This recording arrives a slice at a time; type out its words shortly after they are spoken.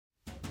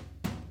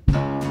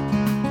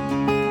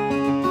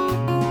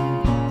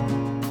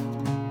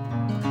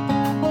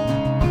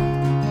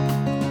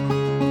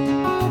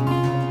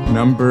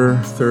Number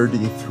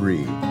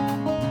 33.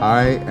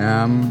 I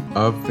am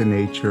of the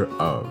nature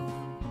of.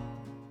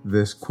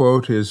 This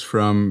quote is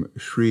from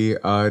Sri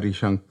Adi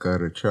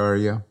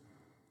Shankaracharya.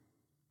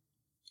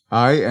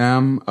 I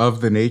am of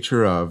the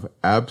nature of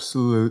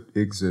absolute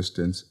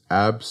existence,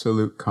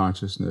 absolute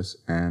consciousness,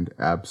 and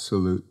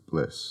absolute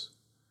bliss.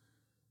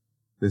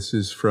 This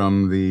is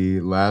from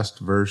the last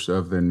verse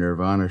of the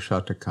Nirvana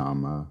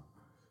Shatakam, a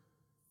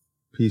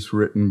piece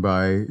written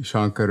by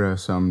Shankara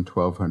some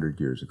 1200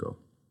 years ago.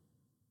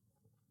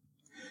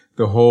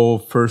 The whole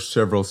first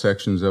several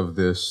sections of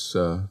this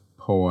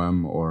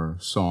poem or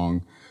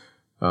song,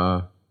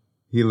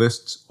 he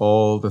lists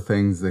all the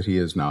things that he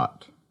is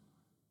not.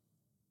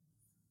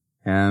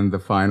 And the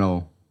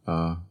final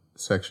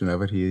section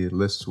of it, he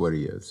lists what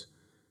he is.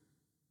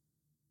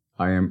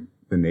 I am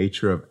the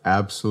nature of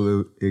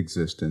absolute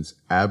existence,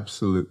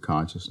 absolute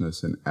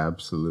consciousness, and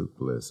absolute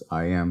bliss.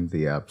 I am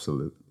the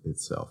absolute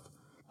itself.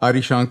 Adi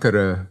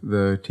Shankara,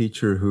 the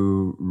teacher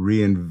who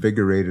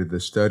reinvigorated the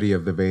study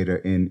of the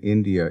Veda in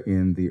India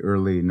in the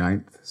early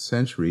 9th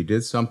century,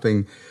 did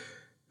something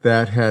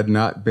that had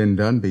not been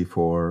done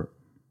before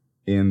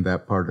in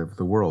that part of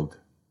the world.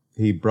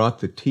 He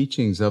brought the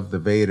teachings of the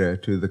Veda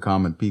to the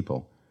common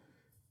people,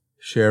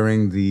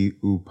 sharing the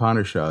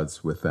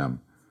Upanishads with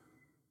them.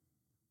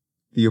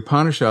 The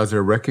Upanishads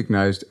are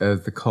recognized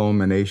as the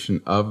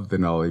culmination of the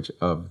knowledge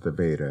of the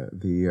Veda.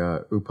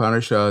 The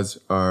Upanishads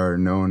are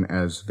known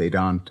as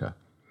Vedanta.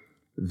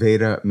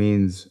 Veda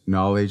means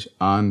knowledge,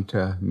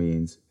 Anta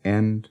means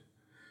end.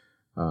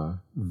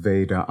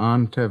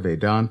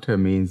 Vedanta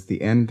means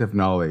the end of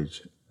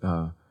knowledge.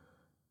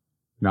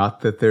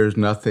 Not that there's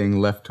nothing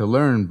left to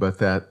learn, but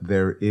that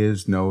there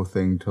is no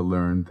thing to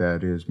learn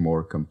that is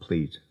more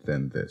complete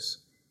than this.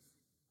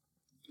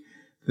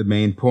 The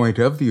main point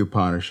of the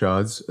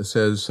Upanishads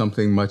says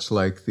something much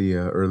like the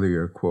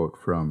earlier quote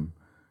from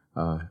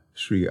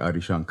Sri Adi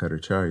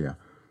Shankaracharya.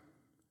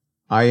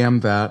 I am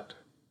that,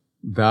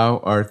 thou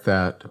art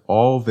that,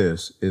 all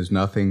this is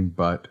nothing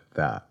but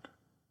that.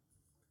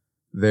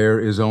 There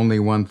is only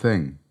one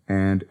thing,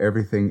 and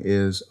everything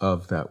is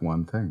of that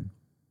one thing.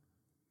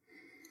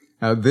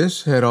 Now,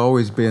 this had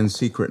always been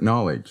secret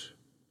knowledge.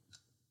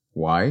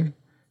 Why?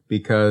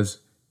 Because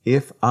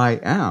if I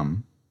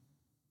am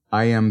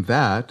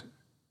that,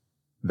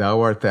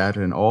 thou art that,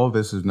 and all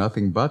this is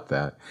nothing but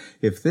that.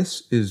 If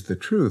this is the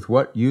truth,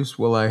 what use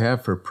will I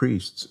have for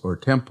priests or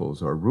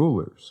temples or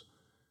rulers?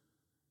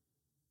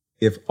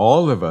 If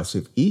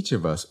each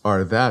of us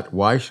are that,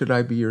 why should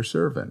I be your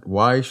servant?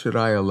 Why should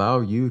I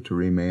allow you to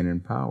remain in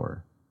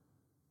power?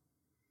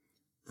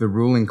 The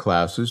ruling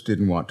classes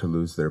didn't want to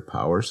lose their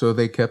power, so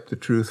they kept the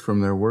truth from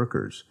their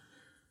workers.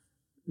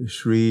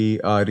 Sri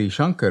Adi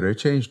Shankara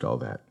changed all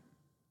that.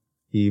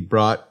 He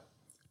brought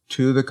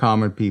to the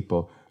common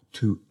people,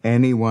 to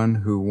anyone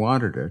who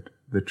wanted it,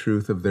 the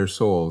truth of their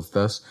souls,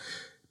 thus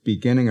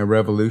beginning a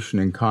revolution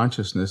in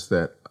consciousness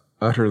that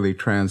utterly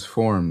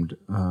transformed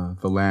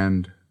the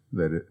land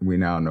that we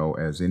now know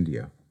as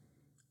India,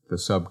 the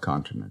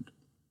subcontinent.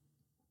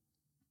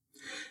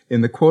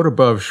 In the quote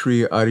above,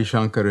 Sri Adi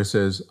Shankara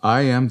says,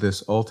 I am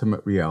this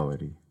ultimate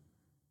reality,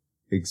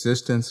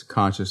 existence,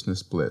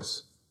 consciousness,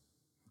 bliss.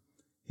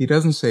 He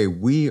doesn't say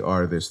we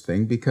are this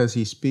thing because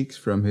he speaks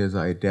from his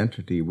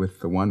identity with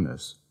the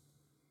oneness.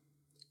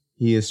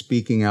 He is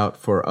speaking out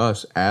for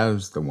us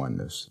as the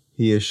oneness.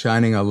 He is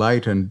shining a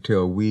light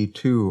until we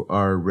too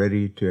are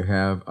ready to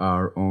have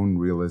our own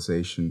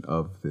realization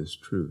of this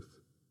truth.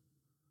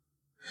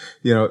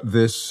 You know,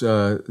 this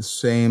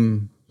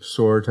same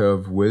sort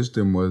of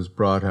wisdom was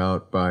brought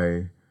out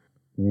by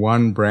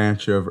one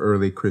branch of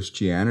early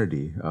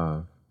Christianity,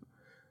 a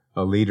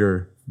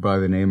leader by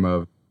the name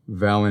of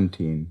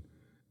Valentine.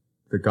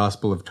 The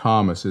Gospel of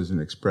Thomas is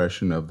an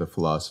expression of the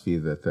philosophy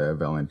that the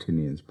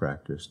Valentinians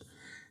practiced.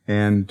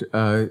 And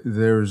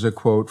there's a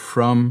quote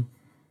from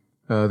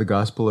the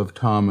Gospel of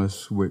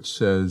Thomas which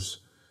says,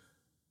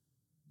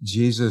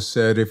 Jesus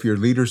said, if your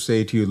leaders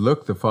say to you,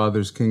 look, the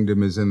Father's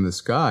kingdom is in the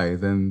sky,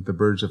 then the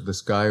birds of the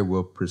sky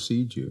will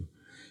precede you.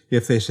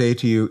 If they say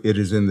to you, it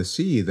is in the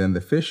sea, then the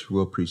fish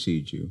will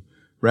precede you.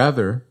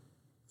 Rather,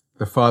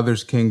 the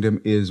Father's kingdom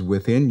is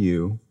within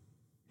you,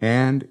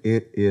 and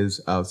it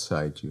is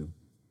outside you.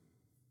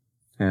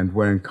 And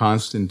when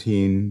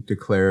Constantine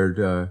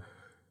declared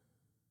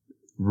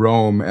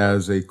Rome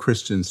as a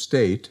Christian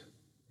state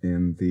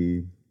in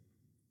the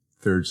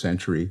 3rd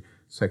century,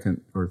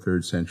 2nd or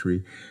 3rd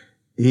century,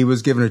 he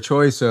was given a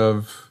choice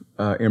of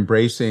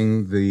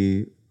embracing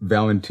the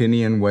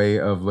Valentinian way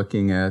of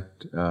looking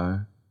at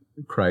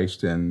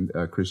Christ and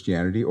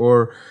Christianity,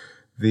 or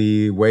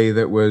the way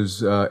that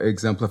was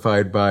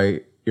exemplified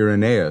by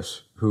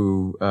Irenaeus,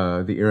 who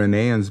the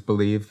Irenaeans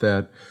believed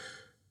that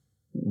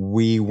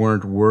we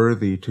weren't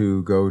worthy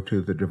to go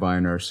to the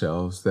divine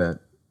ourselves,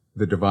 that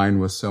the divine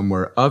was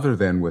somewhere other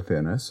than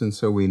within us, and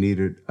so we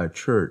needed a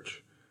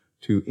church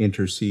to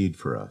intercede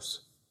for us.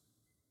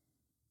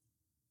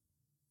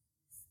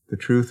 The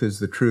truth is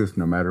the truth,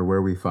 no matter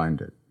where we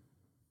find it.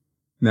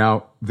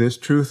 Now, this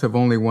truth of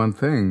only one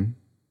thing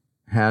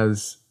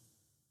has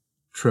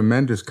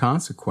tremendous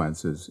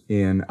consequences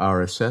in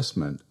our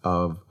assessment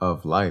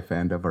of life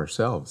and of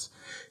ourselves.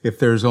 If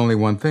there's only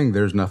one thing,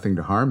 there's nothing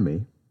to harm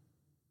me.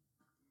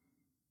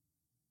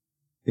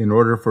 In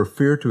order for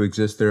fear to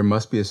exist, there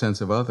must be a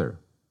sense of other.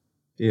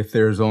 If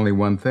there's only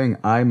one thing,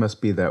 I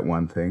must be that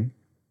one thing,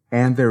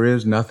 and there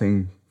is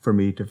nothing for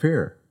me to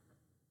fear.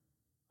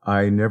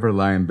 I never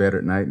lie in bed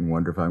at night and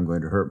wonder if I'm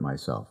going to hurt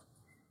myself.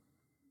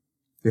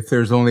 If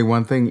there's only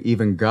one thing,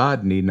 even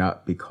God need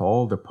not be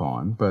called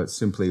upon, but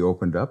simply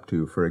opened up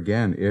to. For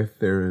again, if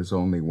there is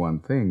only one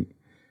thing,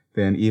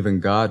 then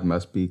even God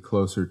must be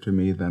closer to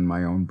me than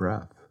my own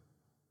breath.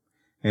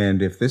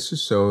 And if this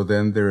is so,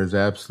 then there is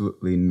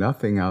absolutely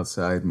nothing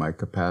outside my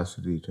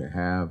capacity to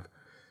have,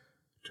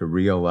 to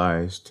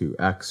realize, to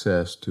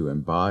access, to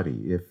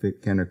embody. If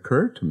it can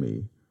occur to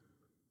me,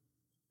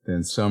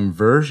 then some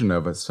version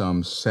of it,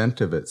 some scent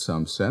of it,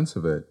 some sense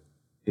of it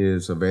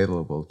is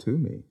available to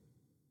me.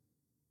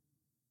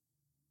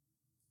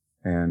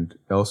 And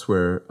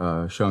elsewhere,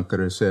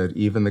 Shankara said,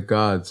 even the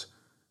gods,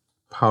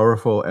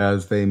 powerful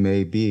as they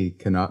may be,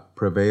 cannot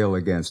prevail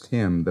against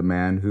him, the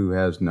man who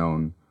has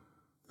known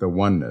the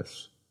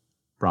oneness,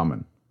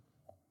 Brahman.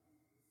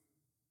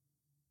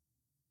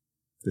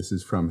 This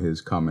is from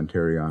his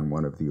commentary on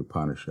one of the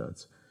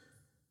Upanishads.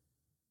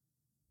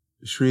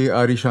 Sri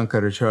Adi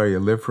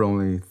Shankaracharya lived for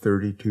only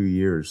 32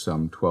 years,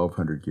 some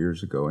 1,200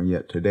 years ago, and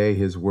yet today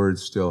his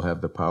words still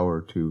have the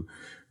power to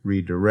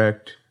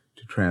redirect,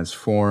 to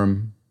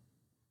transform,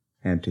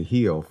 and to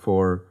heal,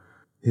 for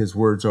his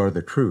words are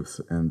the truth,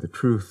 and the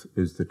truth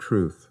is the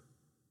truth,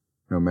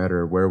 no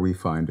matter where we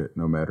find it,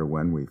 no matter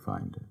when we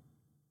find it.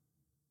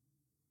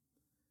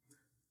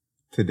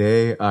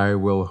 Today I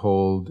will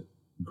hold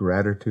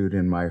gratitude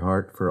in my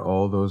heart for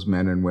all those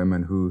men and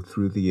women who,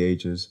 through the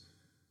ages,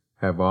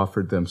 have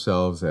offered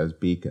themselves as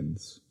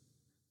beacons,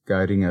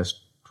 guiding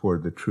us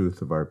toward the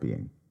truth of our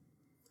being.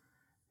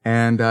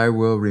 And I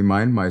will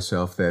remind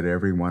myself that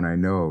everyone I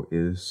know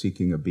is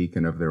seeking a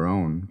beacon of their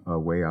own, a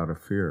way out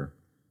of fear.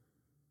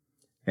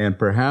 And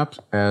perhaps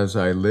as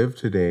I live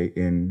today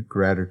in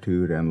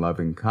gratitude and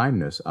loving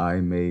kindness, I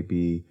may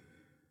be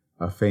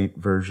a faint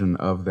version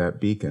of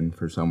that beacon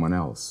for someone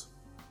else.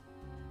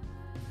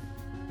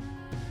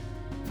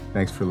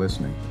 Thanks for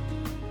listening.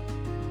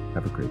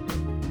 Have a great day.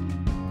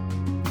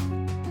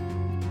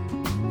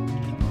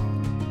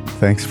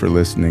 Thanks for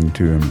listening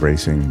to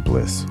Embracing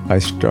Bliss. I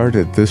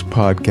started this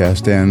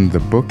podcast and the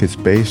book it's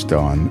based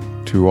on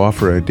to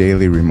offer a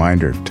daily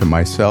reminder to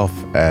myself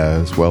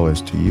as well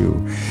as to you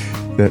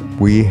that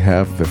we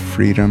have the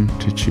freedom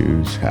to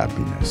choose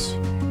happiness.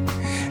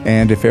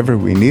 And if ever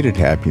we needed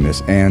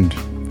happiness and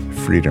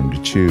freedom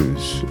to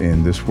choose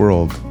in this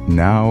world,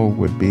 now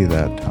would be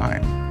that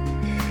time.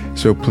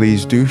 So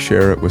please do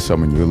share it with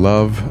someone you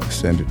love,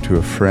 send it to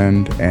a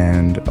friend,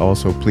 and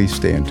also please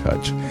stay in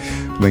touch.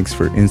 Links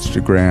for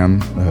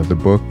Instagram, the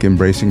book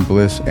Embracing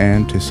Bliss,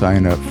 and to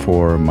sign up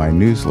for my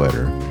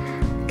newsletter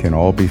can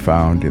all be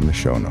found in the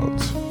show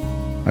notes.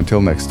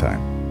 Until next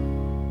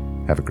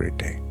time, have a great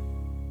day.